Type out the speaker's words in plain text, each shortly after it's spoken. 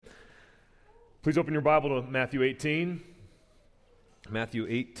Please open your Bible to Matthew 18. Matthew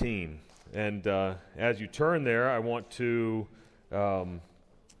 18. And as you turn there, I want to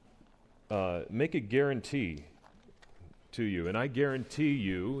make a guarantee to you. And I guarantee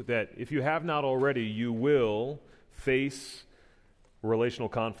you that if you have not already, you will face relational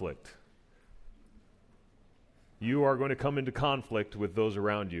conflict. You are going to come into conflict with those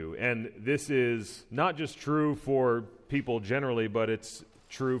around you. And this is not just true for people generally, but it's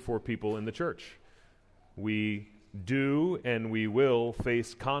true for people in the church. We do and we will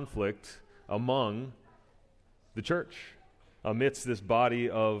face conflict among the church, amidst this body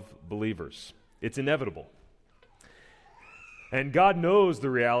of believers. It's inevitable. And God knows the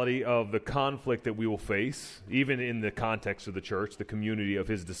reality of the conflict that we will face, even in the context of the church, the community of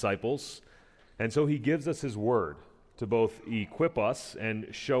His disciples. And so He gives us His word to both equip us and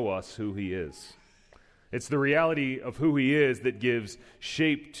show us who He is. It's the reality of who He is that gives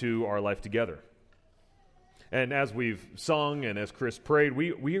shape to our life together. And as we've sung and as Chris prayed,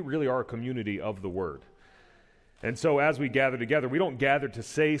 we really are a community of the Word. And so as we gather together, we don't gather to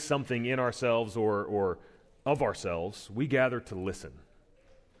say something in ourselves or of ourselves. We gather to listen.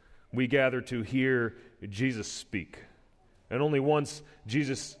 We gather to hear Jesus speak. And only once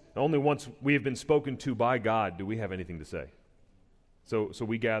we have been spoken to by God do we have anything to say. So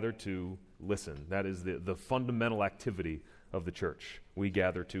we gather to listen. That is the fundamental activity of the church. We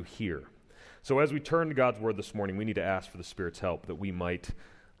gather to hear. So as we turn to God's word this morning, we need to ask for the Spirit's help that we might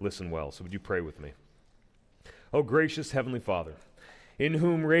listen well. So would you pray with me? O gracious Heavenly Father, in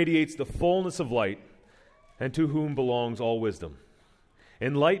whom radiates the fullness of light, and to whom belongs all wisdom,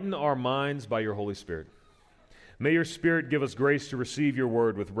 enlighten our minds by your Holy Spirit. May your Spirit give us grace to receive your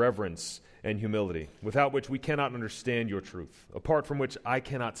word with reverence and humility, without which we cannot understand your truth, apart from which I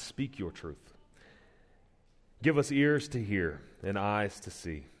cannot speak your truth. Give us ears to hear and eyes to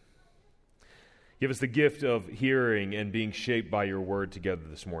see. Give us the gift of hearing and being shaped by your word together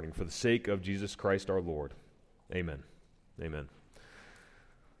this morning, for the sake of Jesus Christ our Lord. Amen. Amen.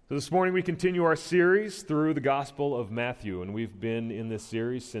 So this morning we continue our series through the Gospel of Matthew, and we've been in this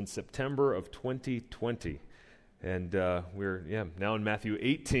series since September of 2020. And we're now in Matthew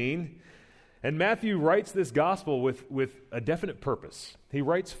 18. And Matthew writes this gospel with a definite purpose. He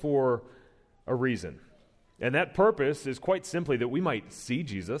writes for a reason. And that purpose is quite simply that we might see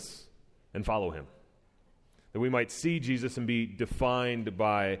Jesus and follow Him. That we might see Jesus and be defined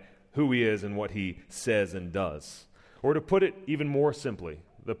by who He is and what He says and does. Or to put it even more simply,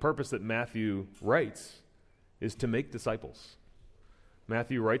 the purpose that Matthew writes is to make disciples.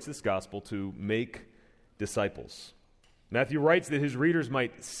 Matthew writes this gospel to make disciples. Matthew writes that his readers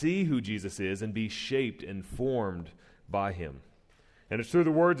might see who Jesus is and be shaped and formed by Him. And it's through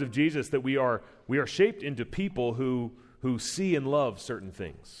the words of Jesus that we are shaped into people who see and love certain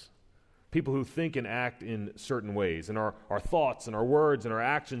things. People who think and act in certain ways. And our thoughts and our words and our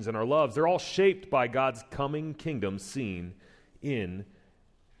actions and our loves, they're all shaped by God's coming kingdom seen in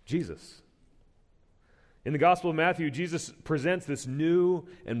Jesus. In the Gospel of Matthew, Jesus presents this new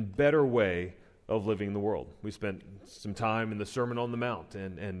and better way of living in the world. We spent some time in the Sermon on the Mount,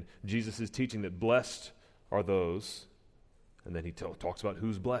 and Jesus is teaching that blessed are those, and then He talks about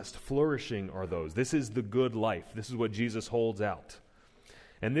who's blessed. Flourishing are those. This is the good life. This is what Jesus holds out.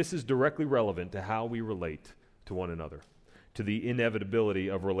 And this is directly relevant to how we relate to one another, to the inevitability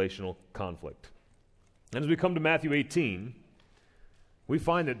of relational conflict. And as we come to Matthew 18, we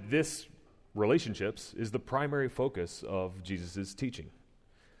find that this relationships is the primary focus of Jesus' teaching.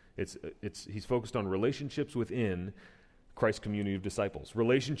 He's focused on relationships within Christ's community of disciples,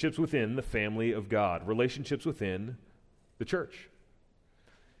 relationships within the family of God, relationships within the church.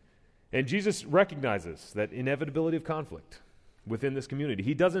 And Jesus recognizes that inevitability of conflict within this community.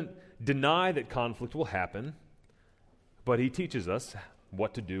 He doesn't deny that conflict will happen, but He teaches us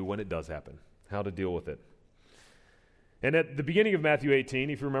what to do when it does happen, how to deal with it. And at the beginning of Matthew 18,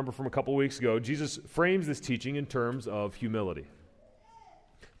 if you remember from a couple weeks ago, Jesus frames this teaching in terms of humility.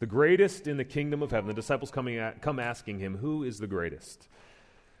 The greatest in the kingdom of heaven, the disciples come asking Him, who is the greatest?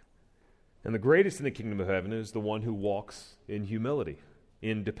 And the greatest in the kingdom of heaven is the one who walks in humility,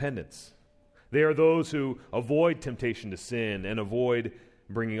 in dependence. They are those who avoid temptation to sin and avoid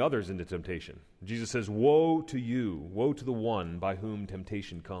bringing others into temptation. Jesus says, woe to you, woe to the one by whom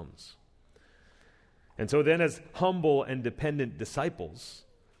temptation comes. And so then as humble and dependent disciples,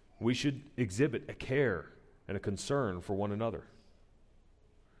 we should exhibit a care and a concern for one another.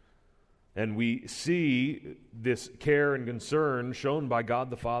 And we see this care and concern shown by God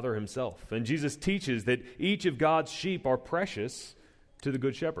the Father Himself. And Jesus teaches that each of God's sheep are precious to the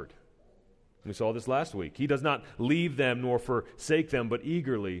Good Shepherd. We saw this last week. He does not leave them nor forsake them, but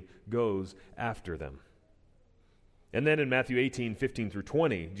eagerly goes after them. And then in Matthew 18:15 through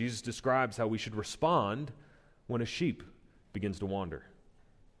 20, Jesus describes how we should respond when a sheep begins to wander,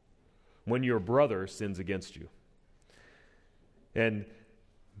 when your brother sins against you. And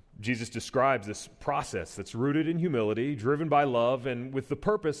Jesus describes this process that's rooted in humility, driven by love, and with the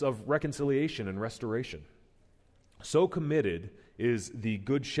purpose of reconciliation and restoration. So committed is the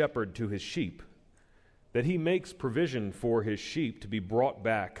good shepherd to his sheep that he makes provision for his sheep to be brought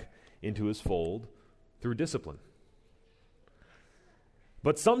back into his fold through discipline.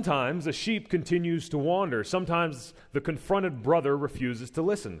 But sometimes a sheep continues to wander. Sometimes the confronted brother refuses to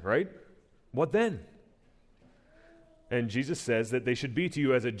listen, right? What then? And Jesus says that they should be to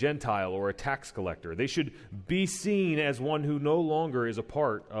you as a Gentile or a tax collector. They should be seen as one who no longer is a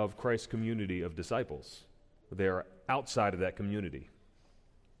part of Christ's community of disciples. They are outside of that community.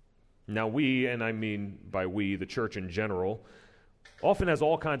 Now we, and I mean by we, the church in general, often has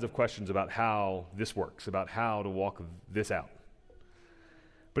all kinds of questions about how this works, about how to walk this out.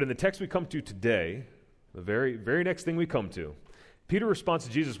 But in the text we come to today, the very next thing we come to, Peter responds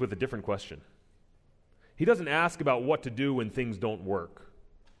to Jesus with a different question. He doesn't ask about what to do when things don't work,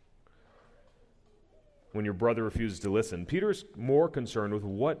 when your brother refuses to listen. Peter's more concerned with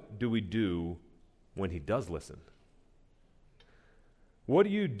what do we do when he does listen. What do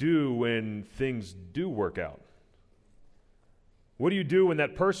you do when things do work out? What do you do when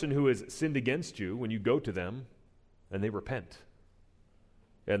that person who has sinned against you, when you go to them and they repent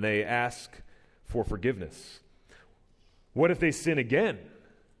and they ask for forgiveness? What if they sin again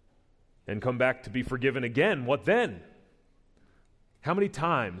and come back to be forgiven again? What then? How many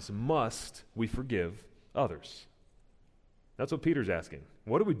times must we forgive others? That's what Peter's asking.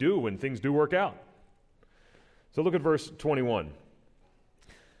 What do we do when things do work out? So look at verse 21.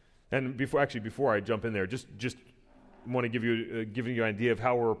 And before I jump in there, just want to give you an idea of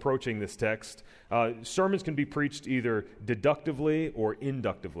how we're approaching this text. Sermons can be preached either deductively or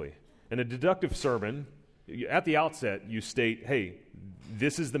inductively. In a deductive sermon, at the outset, you state, hey,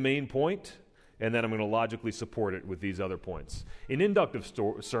 this is the main point, and then I'm going to logically support it with these other points. An inductive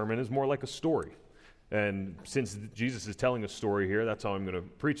sermon is more like a story. And since Jesus is telling a story here, that's how I'm going to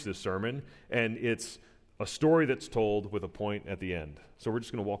preach this sermon. And it's a story that's told with a point at the end. So we're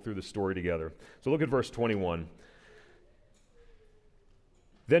just going to walk through the story together. So look at verse 21.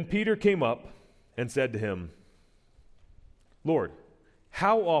 Then Peter came up and said to him, Lord,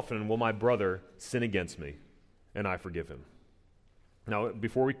 how often will my brother sin against me, and I forgive him? Now,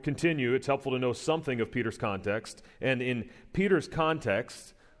 before we continue, it's helpful to know something of Peter's context. And in Peter's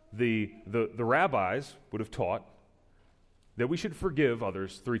context, the rabbis would have taught that we should forgive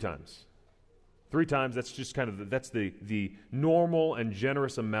others 3 times. 3 times, that's just kind of that's the normal and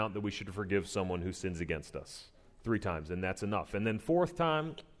generous amount that we should forgive someone who sins against us. 3 times, and that's enough. And then 4th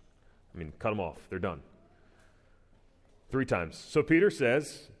time, cut them off. They're done. 3 times. So Peter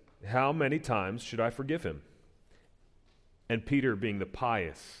says, how many times should I forgive him? And Peter, being the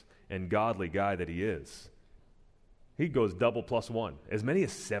pious and godly guy that he is, he goes double plus 1. As many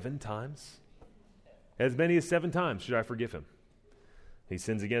as 7 times? As many as 7 times should I forgive him. He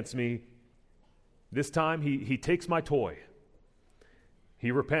sins against me. This time he takes my toy.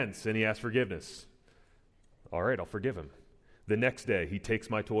 He repents and he asks forgiveness. All right, I'll forgive him. The next day, he takes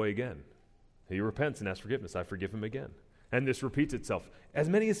my toy again. He repents and asks forgiveness. I forgive him again. And this repeats itself. As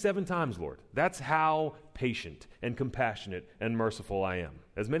many as 7 times, Lord. That's how patient and compassionate and merciful I am.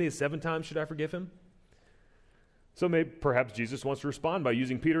 As many as 7 times should I forgive him? So perhaps Jesus wants to respond by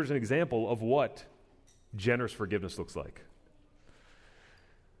using Peter as an example of what generous forgiveness looks like.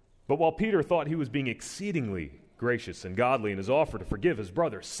 But while Peter thought he was being exceedingly gracious and godly in his offer to forgive his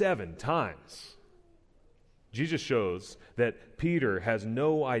brother 7 times, Jesus shows that Peter has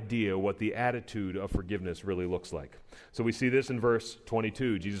no idea what the attitude of forgiveness really looks like. So we see this in verse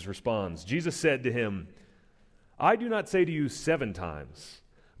 22. Jesus responds. Jesus said to him, I do not say to you 7 times,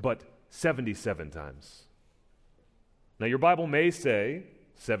 but 77 times. Now your Bible may say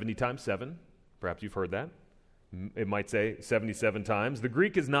 70 times 7. Perhaps you've heard that. It might say 77 times. The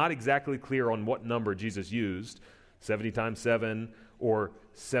Greek is not exactly clear on what number Jesus used, 70 times 7 or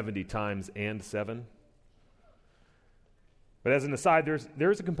 70 times and 7. But as an aside,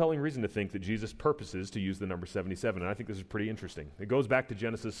 there is a compelling reason to think that Jesus purposes to use the number 77, and I think this is pretty interesting. It goes back to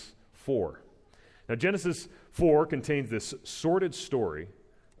Genesis 4. Now, Genesis 4 contains this sordid story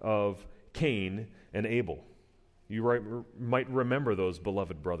of Cain and Abel. You might remember those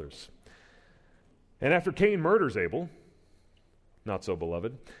beloved brothers. And after Cain murders Abel, not so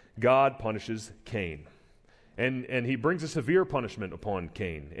beloved, God punishes Cain. And he brings a severe punishment upon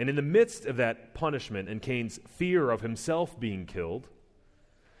Cain. And in the midst of that punishment and Cain's fear of himself being killed,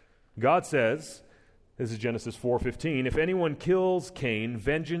 God says, this is Genesis 4:15, if anyone kills Cain,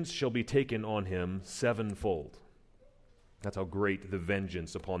 vengeance shall be taken on him sevenfold. That's how great the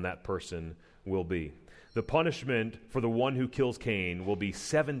vengeance upon that person will be. The punishment for the one who kills Cain will be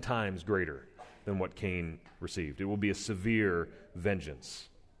 7 times greater than what Cain received. It will be a severe vengeance,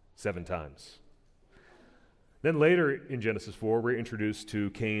 7 times. Then later in Genesis 4, we're introduced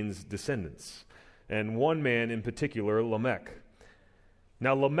to Cain's descendants, and one man in particular, Lamech.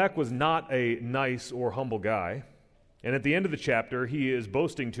 Now, Lamech was not a nice or humble guy, and at the end of the chapter, he is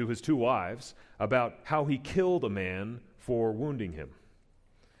boasting to his 2 wives about how he killed a man for wounding him.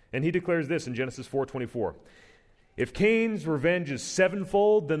 And he declares this in Genesis 4:24, if Cain's revenge is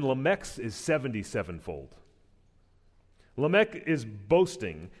 7-fold, then Lamech's is 77-fold. Lamech is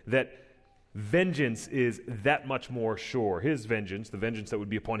boasting that vengeance is that much more sure. His vengeance, the vengeance that would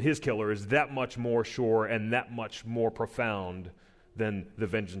be upon his killer, is that much more sure and that much more profound than the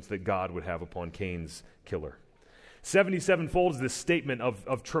vengeance that God would have upon Cain's killer. 77-fold is this statement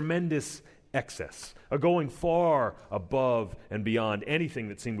of tremendous excess, a going far above and beyond anything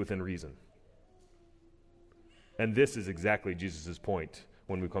that seemed within reason. And this is exactly Jesus' point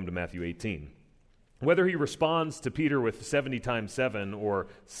when we come to Matthew 18. Whether he responds to Peter with 70 times 7 or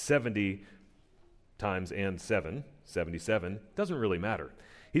 70 times and 7, 77, doesn't really matter.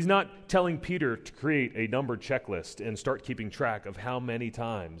 He's not telling Peter to create a numbered checklist and start keeping track of how many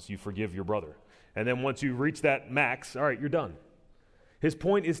times you forgive your brother. And then once you reach that max, all right, you're done. His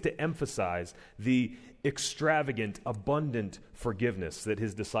point is to emphasize the extravagant, abundant forgiveness that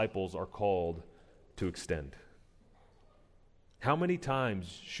his disciples are called to extend. How many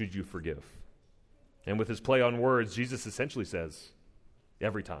times should you forgive? And with his play on words, Jesus essentially says,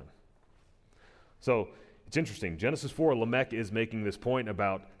 every time. So it's interesting. Genesis 4, Lamech is making this point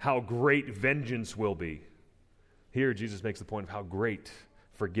about how great vengeance will be. Here, Jesus makes the point of how great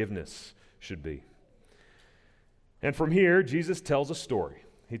forgiveness should be. And from here, Jesus tells a story.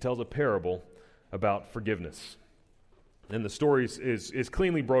 He tells a parable about forgiveness. And the story is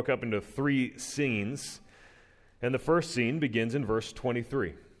cleanly broke up into 3 scenes. And the first scene begins in verse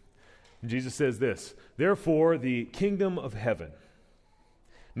 23. Jesus says this, therefore the kingdom of heaven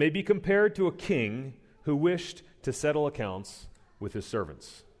may be compared to a king who wished to settle accounts with his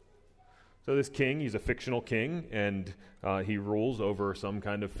servants. So this king, he's a fictional king, and he rules over some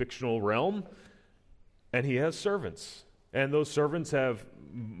kind of fictional realm, and he has servants. And those servants have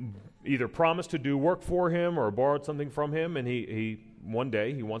either promised to do work for him or borrowed something from him, and he one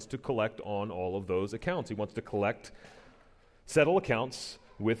day he wants to collect on all of those accounts. He wants to settle accounts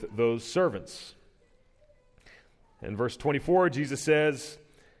with those servants. In verse 24, Jesus says,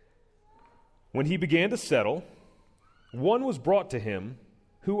 when he began to settle, one was brought to him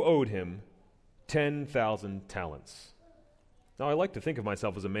who owed him 10,000 talents. Now, I like to think of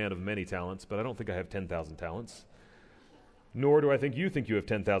myself as a man of many talents, but I don't think I have 10,000 talents. Nor do I think you have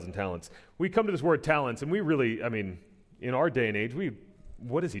 10,000 talents. We come to this word talents, and we really, in our day and age,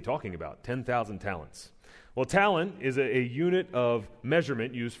 what is he talking about? 10,000 talents. Well, talent is a unit of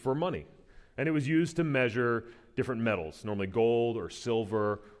measurement used for money, and it was used to measure different metals, normally gold or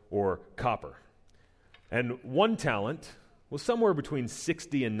silver or copper. And 1 talent was somewhere between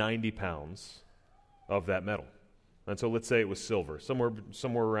 60 and 90 pounds of that metal. And so let's say it was silver,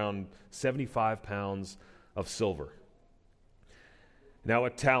 somewhere around 75 pounds of silver. Now, a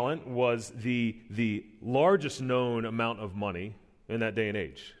talent was the largest known amount of money in that day and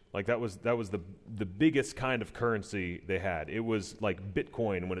age. Like that was the biggest kind of currency they had. It was like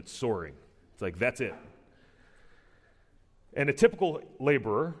Bitcoin when it's soaring. It's like, that's it. And a typical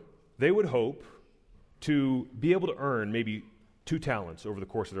laborer, they would hope to be able to earn maybe 2 talents over the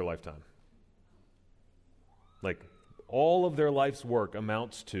course of their lifetime. Like all of their life's work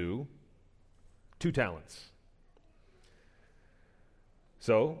amounts to 2 talents.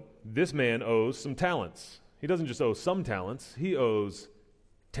 So this man owes some talents. He doesn't just owe some talents, he owes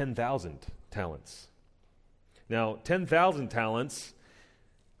 10,000 talents. Now, 10,000 talents,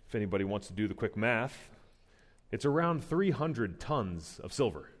 if anybody wants to do the quick math, it's around 300 tons of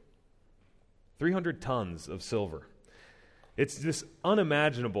silver. 300 tons of silver. It's this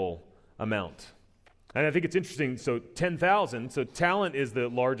unimaginable amount. And I think it's interesting, so 10,000, so talent is the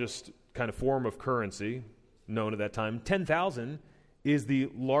largest kind of form of currency known at that time. 10,000 is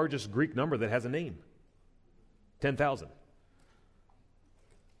the largest Greek number that has a name. 10,000.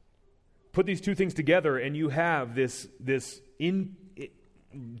 Put these 2 things together and you have this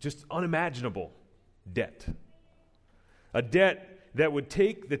just unimaginable debt. A debt that would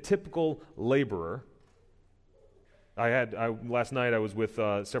take the typical laborer Last night I was with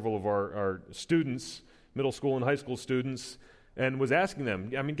several of our students, middle school and high school students, and was asking them,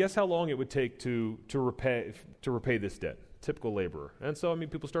 guess how long it would take to repay this debt? Typical laborer. And so,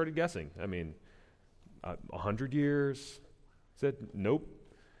 people started guessing. 100 years? Said, nope.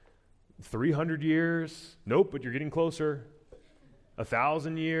 300 years? Nope, but you're getting closer.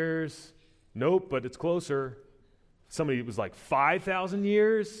 1,000 years? Nope, but it's closer. Somebody was like 5,000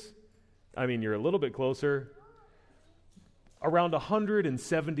 years? You're a little bit closer. Around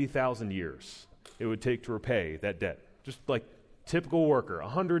 170,000 years it would take to repay that debt. Just like typical worker,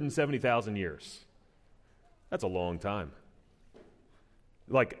 170,000 years. That's a long time.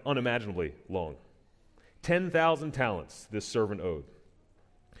 Like unimaginably long. 10,000 talents this servant owed.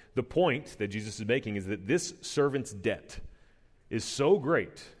 The point that Jesus is making is that this servant's debt is so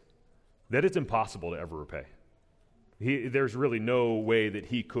great that it's impossible to ever repay. There's really no way that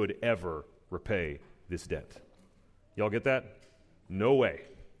he could ever repay this debt. Y'all get that? No way.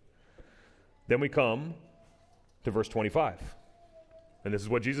 Then we come to verse 25. And this is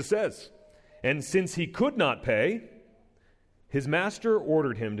what Jesus says. And since he could not pay, his master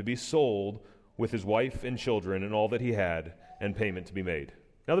ordered him to be sold with his wife and children and all that he had, and payment to be made.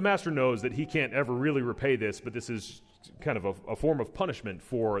 Now the master knows that he can't ever really repay this, but this is kind of a form of punishment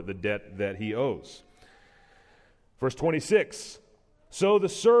for the debt that he owes. Verse 26, so the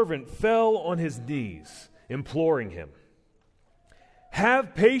servant fell on his knees, imploring him,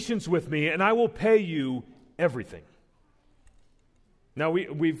 have patience with me, and I will pay you everything. Now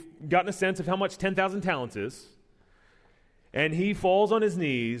we've gotten a sense of how much 10,000 talents is, and he falls on his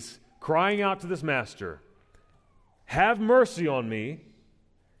knees, crying out to this master, have mercy on me,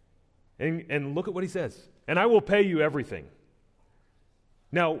 and look at what he says, and I will pay you everything.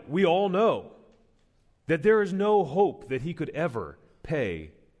 Now, we all know that there is no hope that he could ever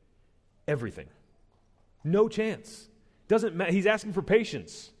pay everything. No chance. Doesn't matter. He's asking for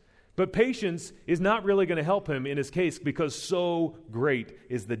patience. But patience is not really going to help him in his case because so great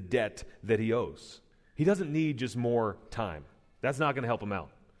is the debt that he owes. He doesn't need just more time. That's not going to help him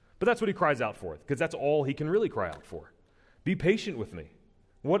out. But that's what he cries out for, because that's all he can really cry out for. Be patient with me.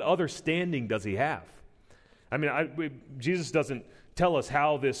 What other standing does he have? Jesus doesn't tell us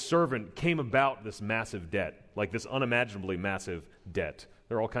how this servant came about this massive debt, like this unimaginably massive debt.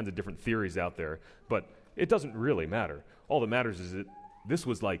 There are all kinds of different theories out there, but it doesn't really matter. All that matters is that this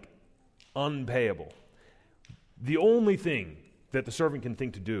was like unpayable. The only thing that the servant can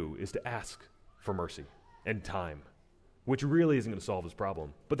think to do is to ask for mercy and time, which really isn't going to solve his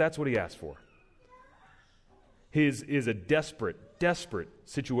problem. But that's what he asked for. His is a desperate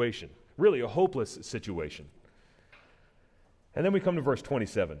situation, really a hopeless situation. And then we come to verse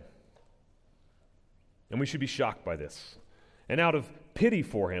 27. And we should be shocked by this. And out of pity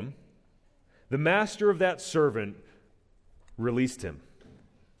for him, the master of that servant released him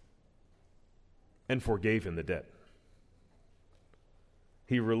and forgave him the debt.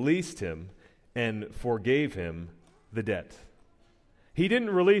 He released him and forgave him the debt. He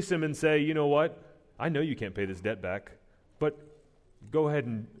didn't release him and say, you know what? I know you can't pay this debt back, but go ahead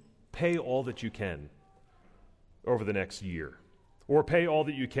and pay all that you can over the next year, or pay all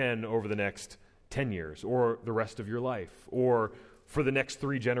that you can over the next 10 years, or the rest of your life, or for the next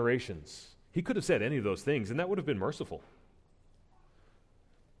 3 generations. He could have said any of those things, and that would have been merciful.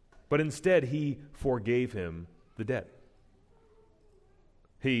 But instead, he forgave him the debt.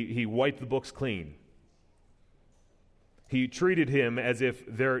 He wiped the books clean. He treated him as if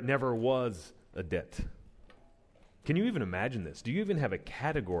there never was a debt. Can you even imagine this? Do you even have a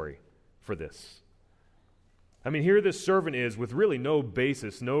category for this? Here this servant is with really no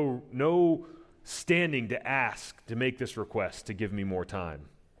basis, no standing to ask to make this request to give me more time.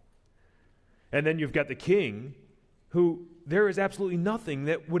 And then you've got the king, who there is absolutely nothing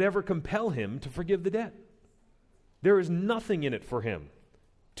that would ever compel him to forgive the debt. There is nothing in it for him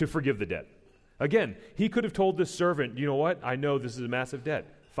to forgive the debt. Again, he could have told this servant, you know what? I know this is a massive debt.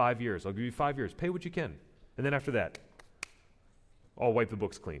 5 years. I'll give you 5 years. Pay what you can. And then after that, I'll wipe the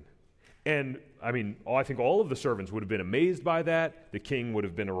books clean. And, I think all of the servants would have been amazed by that. The king would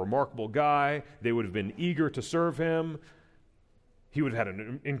have been a remarkable guy. They would have been eager to serve him. He would have had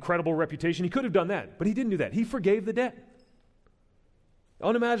an incredible reputation. He could have done that, but he didn't do that. He forgave the debt.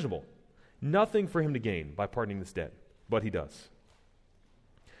 Unimaginable. Nothing for him to gain by pardoning this debt, but he does.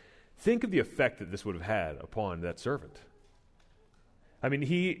 Think of the effect that this would have had upon that servant.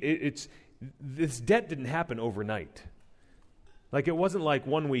 This debt didn't happen overnight. Like, it wasn't like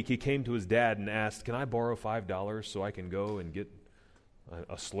one week he came to his dad and asked, can I borrow $5 so I can go and get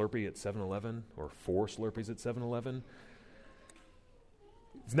a Slurpee at 7-Eleven or 4 Slurpees at 7-Eleven?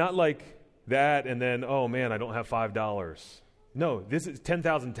 It's not like that, and then, oh man, I don't have $5. No, this is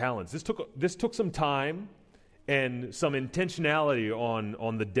 10,000 talents. This took some time and some intentionality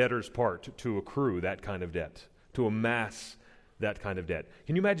on the debtor's part to accrue that kind of debt, to amass that kind of debt.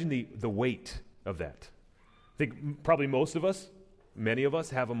 Can you imagine the weight of that? I think probably many of us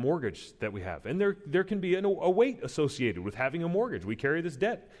have a mortgage that we have, and there can be a weight associated with having a mortgage. We carry this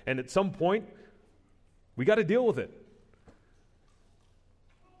debt, and at some point, we got to deal with it.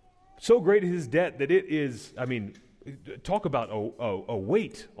 So great is his debt that it is, talk about a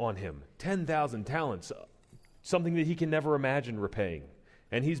weight on him. 10,000 talents, something that he can never imagine repaying.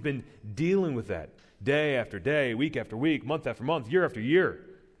 And he's been dealing with that day after day, week after week, month after month, year after year.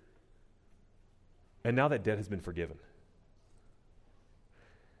 And now that debt has been forgiven.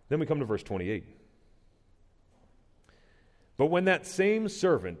 Then we come to verse 28. But when that same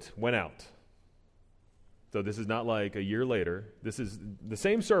servant went out, so this is not like a year later, this is the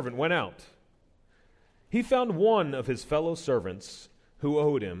same servant went out. He found one of his fellow servants who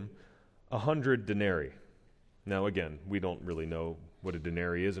owed him 100 denarii. Now again, we don't really know what a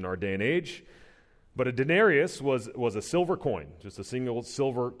denarii is in our day and age, but a denarius was a silver coin, just a single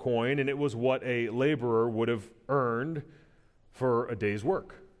silver coin, and it was what a laborer would have earned for a day's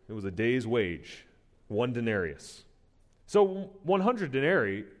work. It was a day's wage, 1 denarius. So 100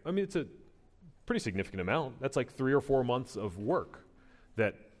 denarii, it's a pretty significant amount. That's like 3 or 4 months of work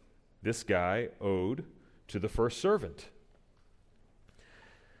that this guy owed to the first servant.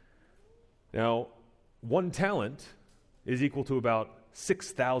 Now, 1 talent is equal to about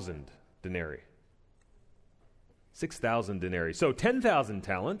 6,000 denarii. 6,000 denarii. So 10,000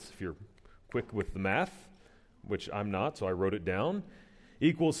 talents, if you're quick with the math, which I'm not, so I wrote it down,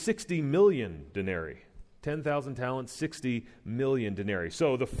 equals 60 million denarii. 10,000 talents, 60 million denarii.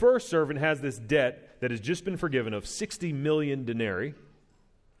 So the first servant has this debt that has just been forgiven of 60 million denarii,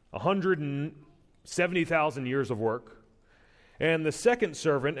 170,000 years of work. And the second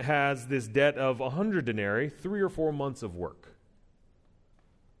servant has this debt of 100 denarii, 3 or 4 months of work.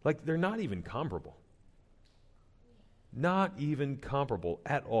 Like, they're not even comparable. Not even comparable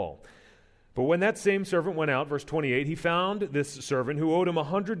at all. But when that same servant went out, verse 28, he found this servant who owed him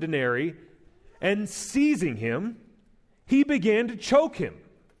 100 denarii, and seizing him, he began to choke him,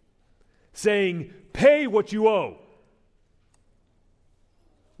 saying, "Pay what you owe."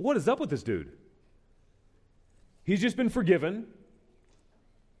 What is up with this dude? He's just been forgiven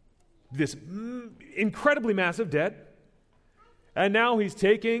this incredibly massive debt, and now he's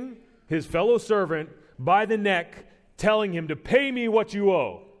taking his fellow servant by the neck, telling him to pay me what you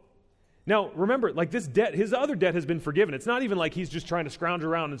owe. Now, remember, like, this debt, his other debt has been forgiven. It's not even like he's just trying to scrounge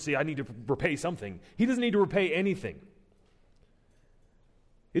around and see, I need to repay something. He doesn't need to repay anything.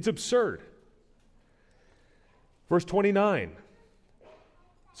 It's absurd. Verse 29.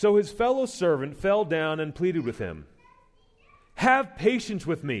 So his fellow servant fell down and pleaded with him, "Have patience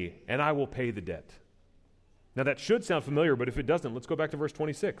with me, and I will pay the debt." Now that should sound familiar, but if it doesn't, let's go back to verse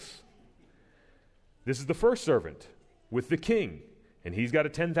 26. This is the first servant with the king, and he's got a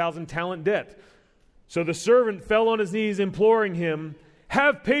 10,000 talent debt. So the servant fell on his knees, imploring him,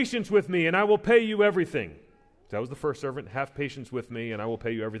 "Have patience with me, and I will pay you everything." That was the first servant, "Have patience with me, and I will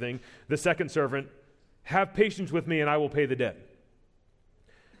pay you everything." The second servant, "Have patience with me, and I will pay the debt."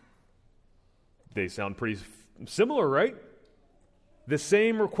 They sound pretty similar, right? The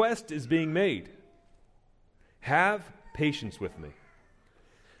same request is being made. Have patience with me.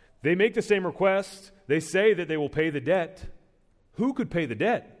 They make the same request. They say that they will pay the debt. Who could pay the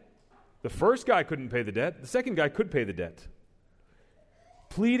debt? The first guy couldn't pay the debt. The second guy could pay the debt.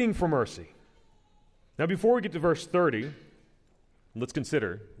 Pleading for mercy. Now, before we get to verse 30, let's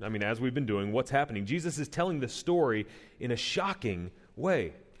consider, as we've been doing, what's happening. Jesus is telling this story in a shocking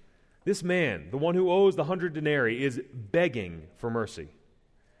way. This man, the one who owes the 100 denarii, is begging for mercy.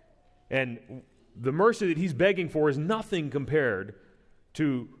 And the mercy that he's begging for is nothing compared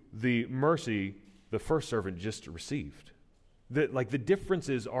to the mercy the first servant just received. The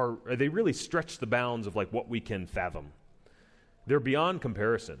differences they really stretch the bounds of what we can fathom. They're beyond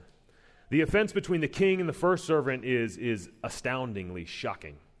comparison. The offense between the king and the first servant is astoundingly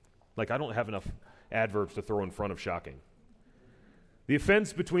shocking. I don't have enough adverbs to throw in front of shocking. The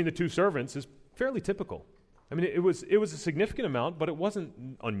offense between the two servants is fairly typical. It was a significant amount, but it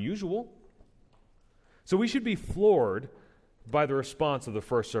wasn't unusual. So we should be floored by the response of the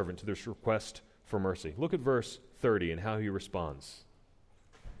first servant to this request for mercy. Look at verse 30 and how he responds.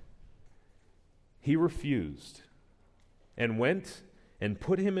 He refused and went and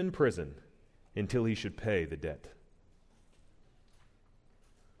put him in prison until he should pay the debt.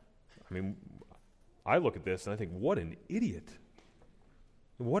 I look at this and I think, what an idiot.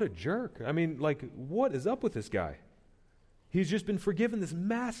 what a jerk. I mean, like, what is up with this guy? He's just been forgiven this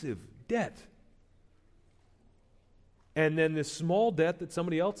massive debt. And then this small debt that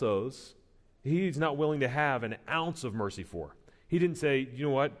somebody else owes, he's not willing to have an ounce of mercy for. He didn't say, you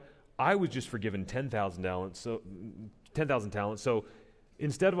know what, I was just forgiven 10,000 talents, so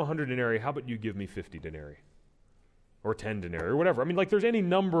instead of 100 denarii, how about you give me 50 denarii? Or 10 denarii, or whatever. I mean, like, there's any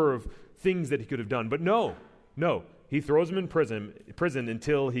number of things that he could have done. But no. He throws him in prison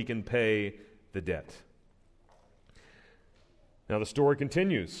until he can pay the debt. Now, the story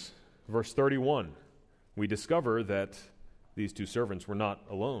continues. Verse 31. We discover that these two servants were not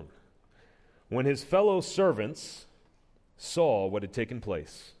alone. When his fellow servants saw what had taken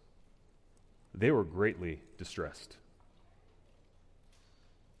place, they were greatly distressed.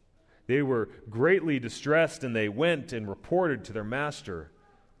 They were greatly distressed, and they went and reported to their master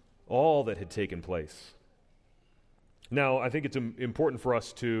all that had taken place. Now, I think it's important for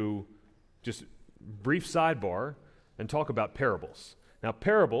us to just brief sidebar and talk about parables. Now,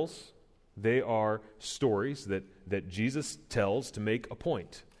 parables, they are stories that Jesus tells to make a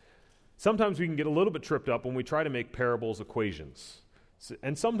point. Sometimes we can get a little bit tripped up when we try to make parables equations.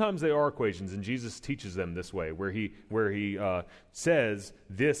 And sometimes they are equations, and Jesus teaches them this way, where he says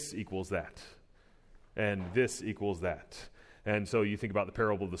this equals that, and this equals that. And so you think about the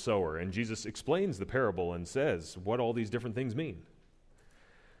parable of the sower, and Jesus explains the parable and says what all these different things mean.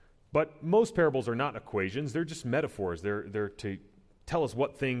 But most parables are not equations, they're just metaphors. They're to tell us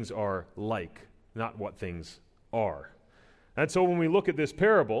what things are like, not what things are. And so when we look at this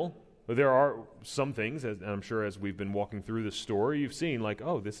parable, there are some things, and I'm sure as we've been walking through this story, you've seen like,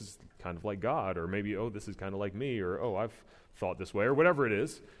 oh, this is kind of like God, or maybe, oh, this is kind of like me, or, oh, I've thought this way, or whatever it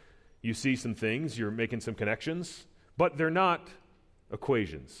is. You see some things, you're making some connections, but they're not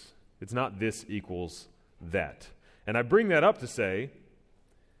equations. It's not this equals that. And I bring that up to say,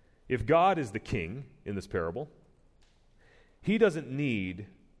 if God is the king in this parable, he doesn't need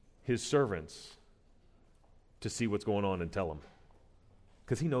his servants to see what's going on and tell them,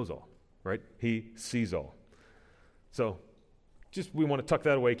 because he knows all. Right? He sees all. So, just we want to tuck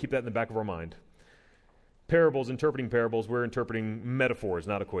that away, keep that in the back of our mind. Parables, interpreting parables, we're interpreting metaphors,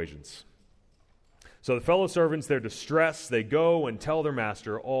 not equations. So the fellow servants, they're distressed. They go and tell their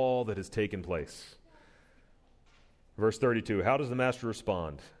master all that has taken place. Verse 32, how does the master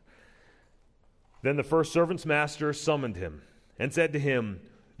respond? Then the first servant's master summoned him and said to him,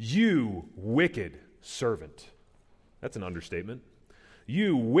 "You wicked servant." That's an understatement.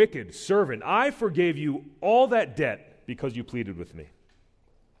 "You wicked servant, I forgave you all that debt because you pleaded with me.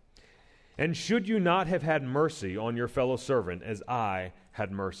 And should you not have had mercy on your fellow servant as I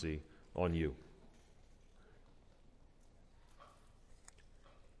had mercy on you?"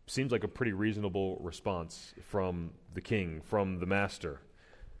 Seems like a pretty reasonable response from the king, from the master.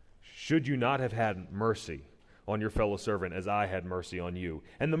 Should you not have had mercy on your fellow servant as I had mercy on you?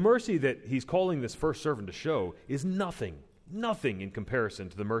 And the mercy that he's calling this first servant to show is nothing in comparison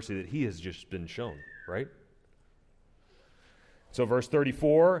to the mercy that he has just been shown, right? So verse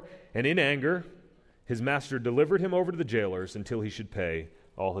 34, and in anger, his master delivered him over to the jailers until he should pay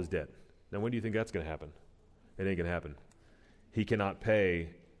all his debt. Now, when do you think that's going to happen? It ain't going to happen. He cannot pay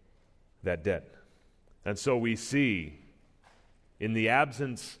that debt. And so we see, in the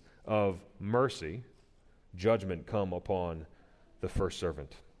absence of mercy, judgment come upon the first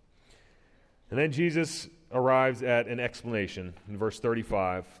servant. And then Jesus arrives at an explanation in verse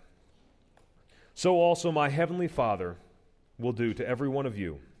 35. So also my heavenly Father will do to every one of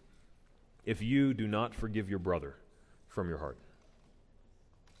you if you do not forgive your brother from your heart.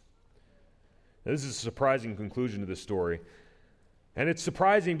 Now, this is a surprising conclusion to this story. And it's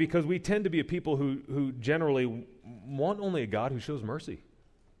surprising because we tend to be a people who generally want only a God who shows mercy.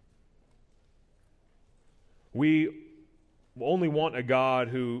 We only want a God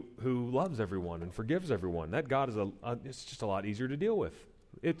who loves everyone and forgives everyone. That God is it's just a lot easier to deal with.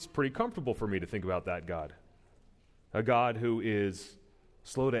 It's pretty comfortable for me to think about that God. A God who is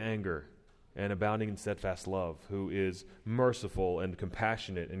slow to anger and abounding in steadfast love, who is merciful and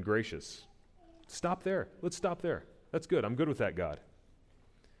compassionate and gracious. Stop there. Let's stop there. That's good. I'm good with that God.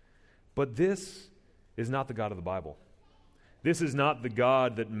 But this is not the God of the Bible. This is not the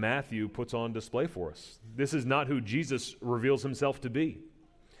God that Matthew puts on display for us. This is not who Jesus reveals himself to be.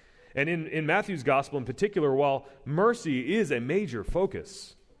 And in Matthew's gospel in particular, while mercy is a major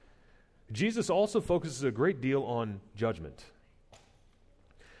focus, Jesus also focuses a great deal on judgment.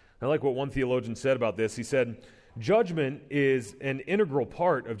 I like what one theologian said about this. He said, judgment is an integral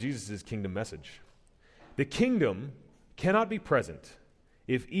part of Jesus' kingdom message. The kingdom cannot be present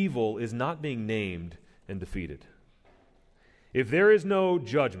if evil is not being named and defeated. If there is no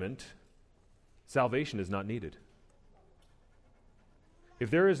judgment, salvation is not needed. If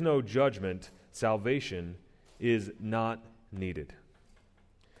there is no judgment, salvation is not needed.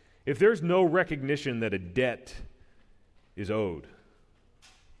 If there's no recognition that a debt is owed,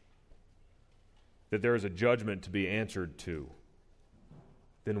 that there is a judgment to be answered to,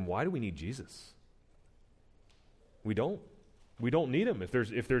 then why do we need Jesus? We don't. We don't need him. If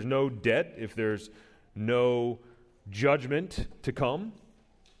there's no debt, if there's no judgment to come,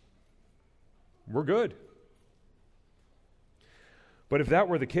 we're good. But if that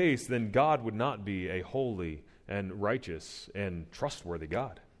were the case, then God would not be a holy and righteous and trustworthy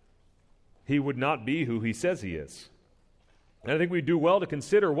God. He would not be who he says he is. And I think we do well to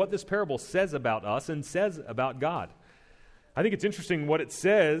consider what this parable says about us and says about God. I think it's interesting what it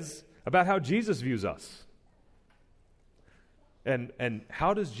says about how Jesus views us. And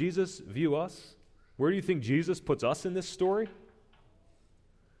how does Jesus view us? Where do you think Jesus puts us in this story?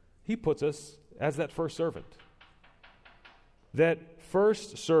 He puts us as that first servant. That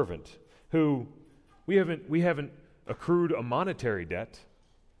first servant who we haven't accrued a monetary debt,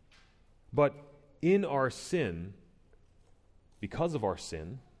 but in our sin, because of our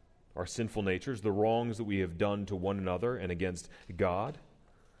sin, our sinful natures, the wrongs that we have done to one another and against God,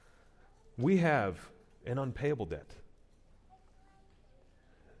 we have an unpayable debt.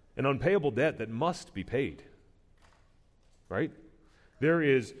 An unpayable debt that must be paid. Right?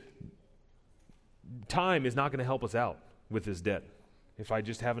 Time is not going to help us out with this debt. If I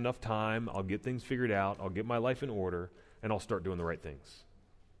just have enough time, I'll get things figured out, I'll get my life in order, and I'll start doing the right things.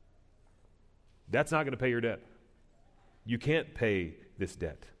 That's not going to pay your debt. You can't pay this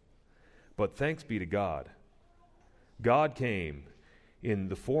debt. But thanks be to God. God came in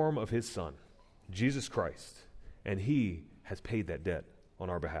the form of his Son, Jesus Christ, and he has paid that debt on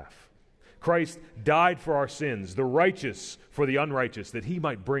our behalf. Christ died for our sins, the righteous for the unrighteous, that he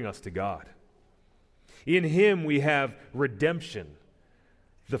might bring us to God. In him we have redemption,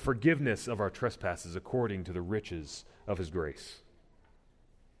 the forgiveness of our trespasses according to the riches of his grace.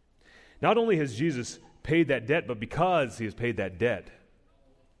 Not only has Jesus paid that debt, but because he has paid that debt,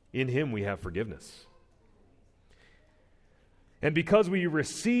 in him we have forgiveness. And because we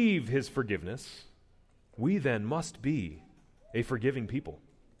receive his forgiveness, we then must be a forgiving people.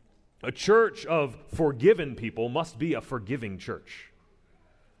 A church of forgiven people must be a forgiving church.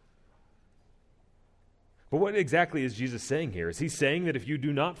 But what exactly is Jesus saying here? Is he saying that if you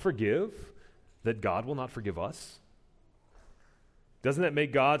do not forgive, that God will not forgive us? Doesn't that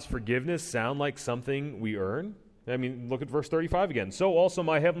make God's forgiveness sound like something we earn? I mean, look at verse 35 again. So also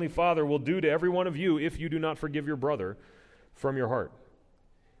my heavenly Father will do to every one of you if you do not forgive your brother from your heart.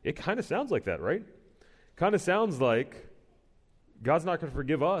 It kind of sounds like that, right? Kind of sounds like God's not going to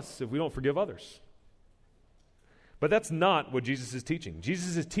forgive us if we don't forgive others. But that's not what Jesus is teaching.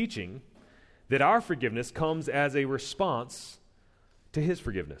 Jesus is teaching that our forgiveness comes as a response to his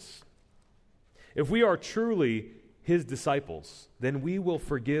forgiveness. If we are truly his disciples, then we will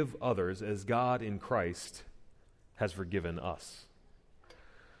forgive others as God in Christ has forgiven us.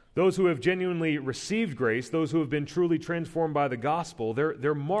 Those who have genuinely received grace, those who have been truly transformed by the gospel,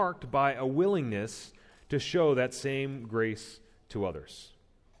 they're marked by a willingness to show that same grace to others.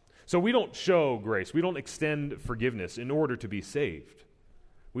 So we don't show grace, we don't extend forgiveness in order to be saved.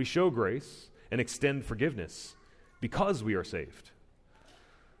 We show grace and extend forgiveness because we are saved.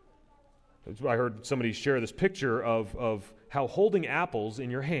 I heard somebody share this picture of how holding apples in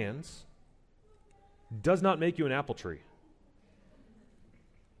your hands does not make you an apple tree.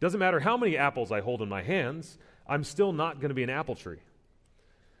 Doesn't matter how many apples I hold in my hands, I'm still not going to be an apple tree.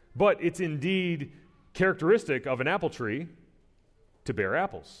 But it's indeed characteristic of an apple tree to bear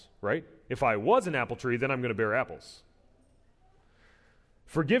apples, right? If I was an apple tree, then I'm going to bear apples.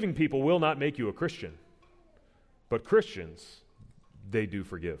 Forgiving people will not make you a Christian, but Christians, they do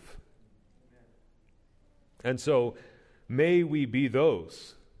forgive. And so, may we be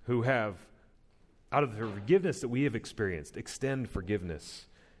those who have, out of the forgiveness that we have experienced, extend forgiveness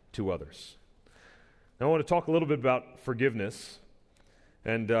to others. Now, I want to talk a little bit about forgiveness.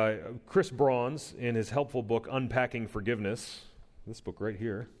 And Chris Braun's, in his helpful book, Unpacking Forgiveness, this book right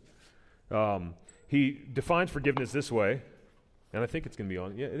here, he defines forgiveness this way, and I think it's going to be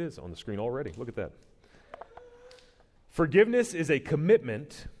on, yeah, it is on the screen already. Look at that. Forgiveness is a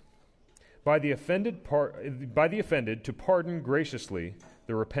commitment by the offended to pardon graciously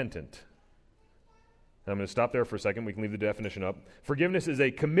the repentant. I'm going to stop there for a second. We can leave the definition up. Forgiveness is a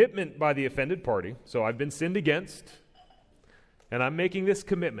commitment by the offended party. So I've been sinned against, and I'm making this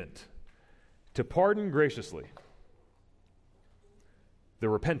commitment to pardon graciously the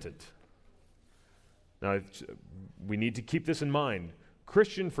repentant. Now, we need to keep this in mind.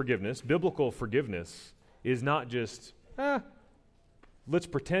 Christian forgiveness, biblical forgiveness, is not just, let's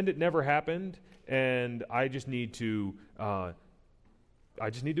pretend it never happened, and I just need to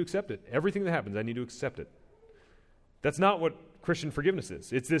accept it. Everything that happens, I need to accept it. That's not what Christian forgiveness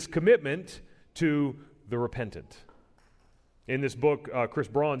is. It's this commitment to the repentant. In this book, Chris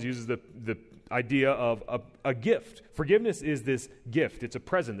Bronze uses the idea of a gift. Forgiveness is this gift. It's a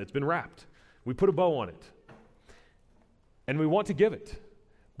present that's been wrapped. We put a bow on it. And we want to give it.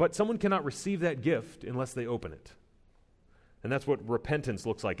 But someone cannot receive that gift unless they open it. And that's what repentance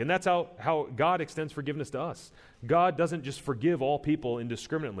looks like. And that's how God extends forgiveness to us. God doesn't just forgive all people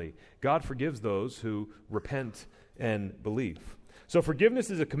indiscriminately. God forgives those who repent and believe. So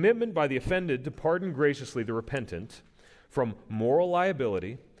forgiveness is a commitment by the offended to pardon graciously the repentant from moral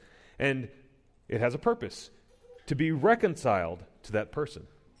liability, and it has a purpose, to be reconciled to that person.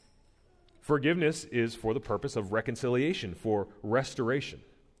 Forgiveness is for the purpose of reconciliation, for restoration.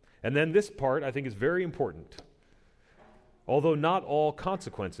 And then this part, I think, is very important. Although not all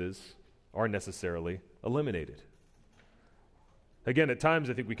consequences are necessarily eliminated. Again, at times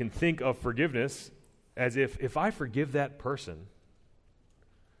I think we can think of forgiveness as if I forgive that person,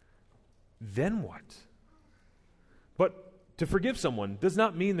 then what? But to forgive someone does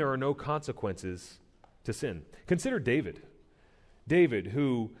not mean there are no consequences to sin. Consider David. David,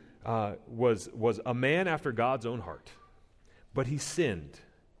 who was a man after God's own heart, but he sinned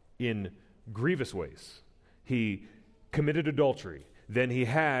in grievous ways. He committed adultery. Then he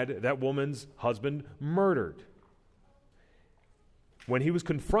had that woman's husband murdered. When he was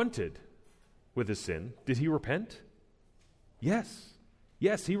confronted with his sin, did he repent? Yes.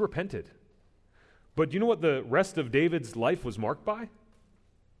 Yes, he repented. But do you know what the rest of David's life was marked by?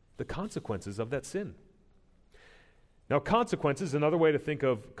 The consequences of that sin. Now, consequences, another way to think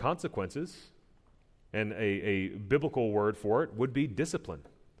of consequences, and a biblical word for it, would be discipline.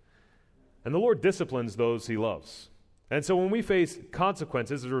 And the Lord disciplines those he loves. And so when we face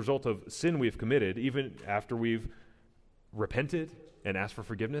consequences as a result of sin we've committed, even after we've repented and asked for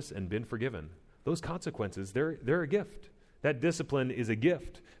forgiveness and been forgiven, those consequences, they're a gift. That discipline is a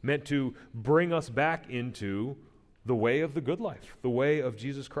gift meant to bring us back into the way of the good life, the way of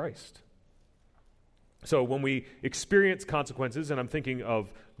Jesus Christ. So when we experience consequences, and I'm thinking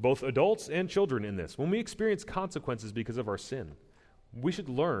of both adults and children in this, when we experience consequences because of our sin, we should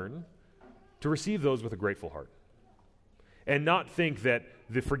learn to receive those with a grateful heart. And not think that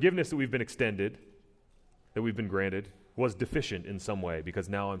the forgiveness that we've been extended, that we've been granted, was deficient in some way because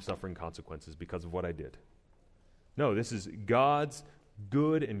now I'm suffering consequences because of what I did. No, this is God's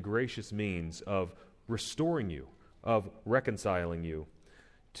good and gracious means of restoring you, of reconciling you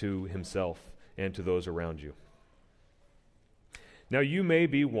to himself and to those around you. Now, you may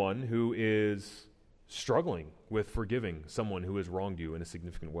be one who is struggling with forgiving someone who has wronged you in a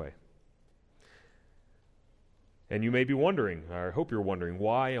significant way. And you may be wondering, or I hope you're wondering,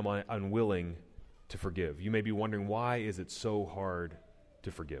 why am I unwilling to forgive? You may be wondering, why is it so hard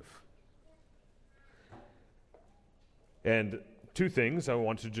to forgive? And two things I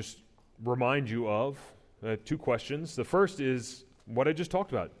want to just remind you of, two questions. The first is what I just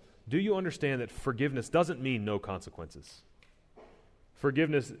talked about. Do you understand that forgiveness doesn't mean no consequences?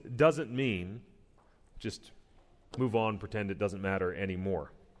 Forgiveness doesn't mean just move on, pretend it doesn't matter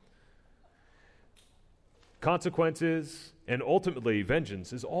anymore. Consequences and ultimately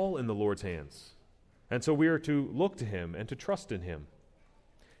vengeance is all in the Lord's hands. And so we are to look to him and to trust in him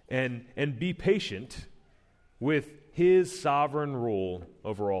and be patient with his sovereign rule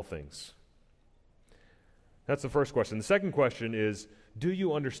over all things. That's the first question. The second question is, do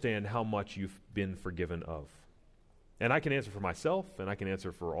you understand how much you've been forgiven of? And I can answer for myself, and I can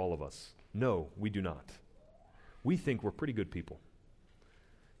answer for all of us. No, we do not. We think we're pretty good people.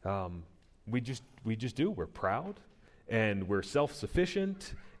 We just do. We're proud, and we're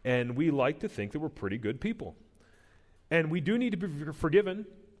self-sufficient, and we like to think that we're pretty good people. And we do need to be forgiven.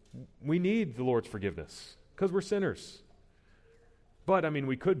 We need the Lord's forgiveness because we're sinners. But,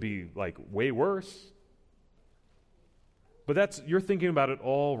 we could be, way worse. But you're thinking about it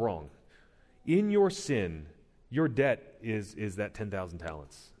all wrong. In your sin, your debt is that 10,000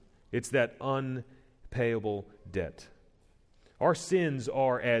 talents. It's that unpayable debt. Our sins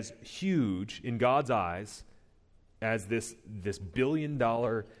are as huge in God's eyes as this $1 billion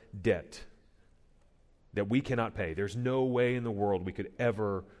debt that we cannot pay. There's no way in the world we could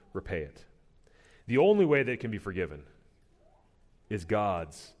ever repay it. The only way that it can be forgiven is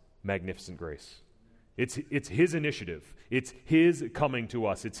God's magnificent grace. It's his initiative. It's his coming to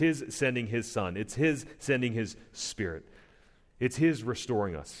us. It's his sending his Son. It's his sending his Spirit. It's his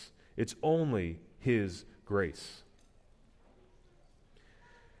restoring us. It's only his grace.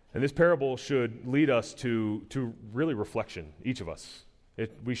 And this parable should lead us to really reflection, each of us.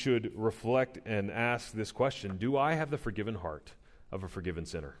 We should reflect and ask this question: do I have the forgiven heart of a forgiven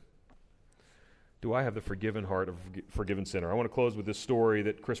sinner? Do I have the forgiven heart of a forgiven sinner? I want to close with this story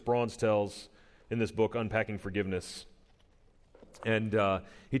that Chris Brauns tells in this book, Unpacking Forgiveness. And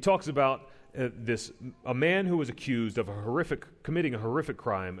he talks about a man who was accused of committing a horrific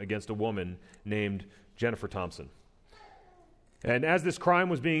crime against a woman named Jennifer Thompson. And as this crime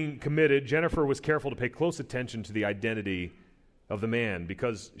was being committed, Jennifer was careful to pay close attention to the identity of the man,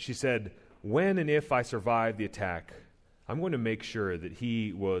 because she said, when and if I survive the attack, I'm going to make sure that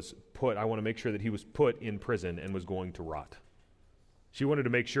he was put in prison and was going to rot. She wanted to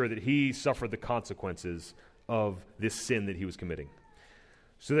make sure that he suffered the consequences of this sin that he was committing.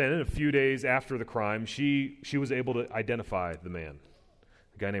 So then, a few days after the crime, she was able to identify the man,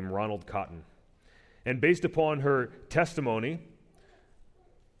 a guy named Ronald Cotton. And based upon her testimony,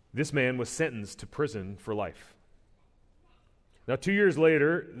 this man was sentenced to prison for life. Now, 2 years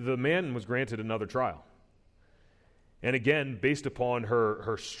later, the man was granted another trial. And again, based upon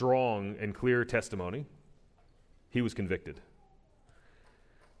her strong and clear testimony, he was convicted.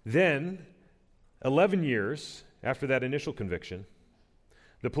 Then, 11 years after that initial conviction,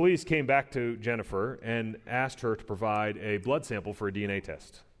 the police came back to Jennifer and asked her to provide a blood sample for a DNA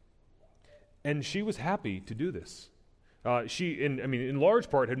test. And she was happy to do this. She, in large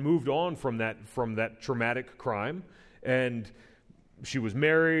part, had moved on from that traumatic crime, and she was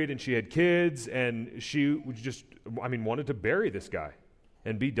married and she had kids, and she just, wanted to bury this guy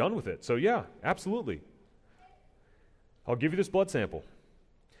and be done with it. So yeah, absolutely. I'll give you this blood sample.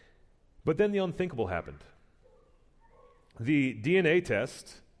 But then the unthinkable happened. The DNA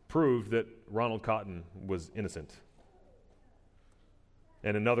test proved that Ronald Cotton was innocent,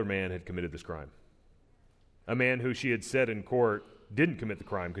 and another man had committed this crime. A man who she had said in court didn't commit the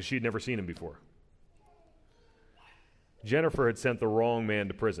crime because she had never seen him before. Jennifer had sent the wrong man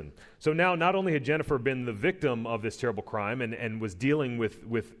to prison. So now not only had Jennifer been the victim of this terrible crime and was dealing with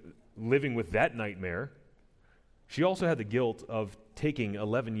living with that nightmare, she also had the guilt of taking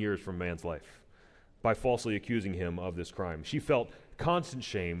 11 years from a man's life by falsely accusing him of this crime. She felt constant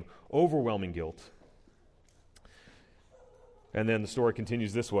shame, overwhelming guilt. And then the story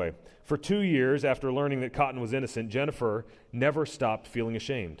continues this way. For 2 years after learning that Cotton was innocent, Jennifer never stopped feeling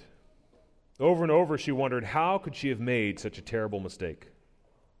ashamed. Over and over she wondered, how could she have made such a terrible mistake?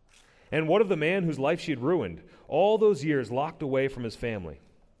 And what of the man whose life she had ruined, all those years locked away from his family?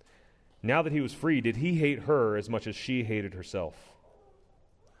 Now that he was free, did he hate her as much as she hated herself?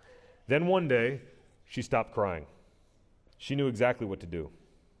 Then one day, she stopped crying. She knew exactly what to do.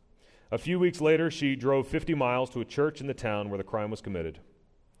 A few weeks later, she drove 50 miles to a church in the town where the crime was committed.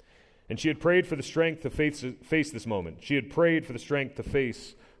 And she had prayed for the strength to face this moment. She had prayed for the strength to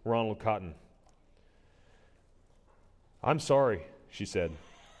face Ronald Cotton. I'm sorry, she said.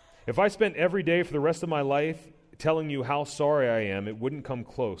 If I spent every day for the rest of my life telling you how sorry I am, it wouldn't come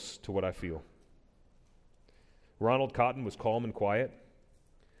close to what I feel. Ronald Cotton was calm and quiet.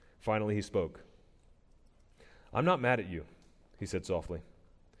 Finally, he spoke. I'm not mad at you, he said softly.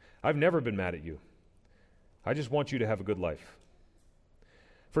 I've never been mad at you. I just want you to have a good life.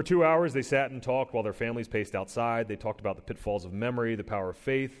 For 2 hours, they sat and talked while their families paced outside. They talked about the pitfalls of memory, the power of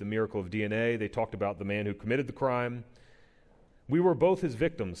faith, the miracle of DNA. They talked about the man who committed the crime. We were both his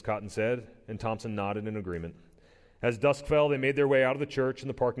victims, Cotton said, and Thompson nodded in agreement. As dusk fell, they made their way out of the church in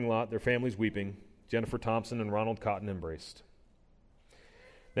the parking lot, their families weeping. Jennifer Thompson and Ronald Cotton embraced.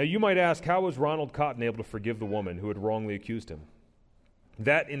 Now, you might ask, how was Ronald Cotton able to forgive the woman who had wrongly accused him?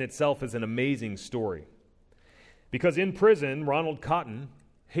 That in itself is an amazing story. Because in prison, Ronald Cotton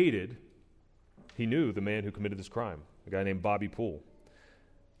he knew the man who committed this crime, a guy named Bobby Poole.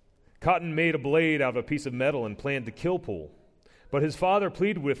 Cotton made a blade out of a piece of metal and planned to kill Poole. But his father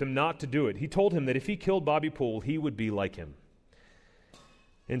pleaded with him not to do it. He told him that if he killed Bobby Poole, he would be like him.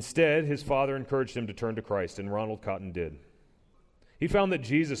 Instead, his father encouraged him to turn to Christ, and Ronald Cotton did. He found that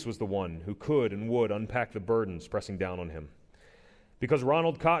Jesus was the one who could and would unpack the burdens pressing down on him. Because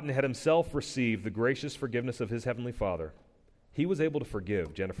Ronald Cotton had himself received the gracious forgiveness of his heavenly Father, he was able to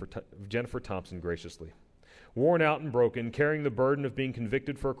forgive Jennifer Thompson graciously. Worn out and broken, carrying the burden of being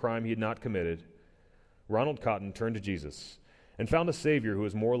convicted for a crime he had not committed, Ronald Cotton turned to Jesus and found a Savior who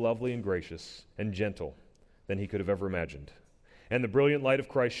was more lovely and gracious and gentle than he could have ever imagined. And the brilliant light of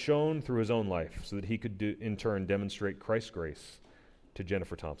Christ shone through his own life so that he could in turn demonstrate Christ's grace to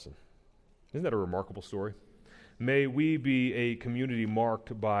Jennifer Thompson. Isn't that a remarkable story? May we be a community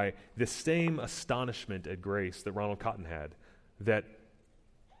marked by the same astonishment at grace that Ronald Cotton had, that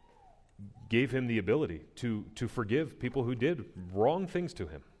gave him the ability to forgive people who did wrong things to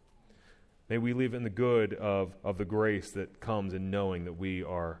him. May we live in the good of the grace that comes in knowing that we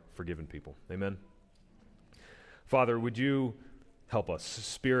are forgiven people. Amen. Father, would you help us?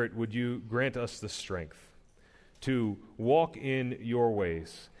 Spirit, would you grant us the strength to walk in your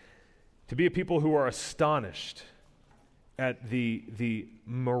ways, to be a people who are astonished at the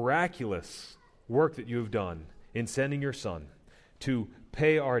miraculous work that you have done in sending your Son to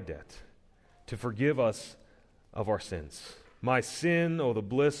pay our debt, to forgive us of our sins. My sin, oh, the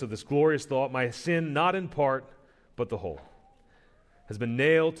bliss of this glorious thought, my sin, not in part, but the whole, has been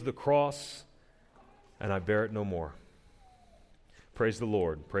nailed to the cross, and I bear it no more. Praise the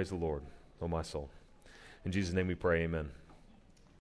Lord, oh my soul. In Jesus' name we pray, amen.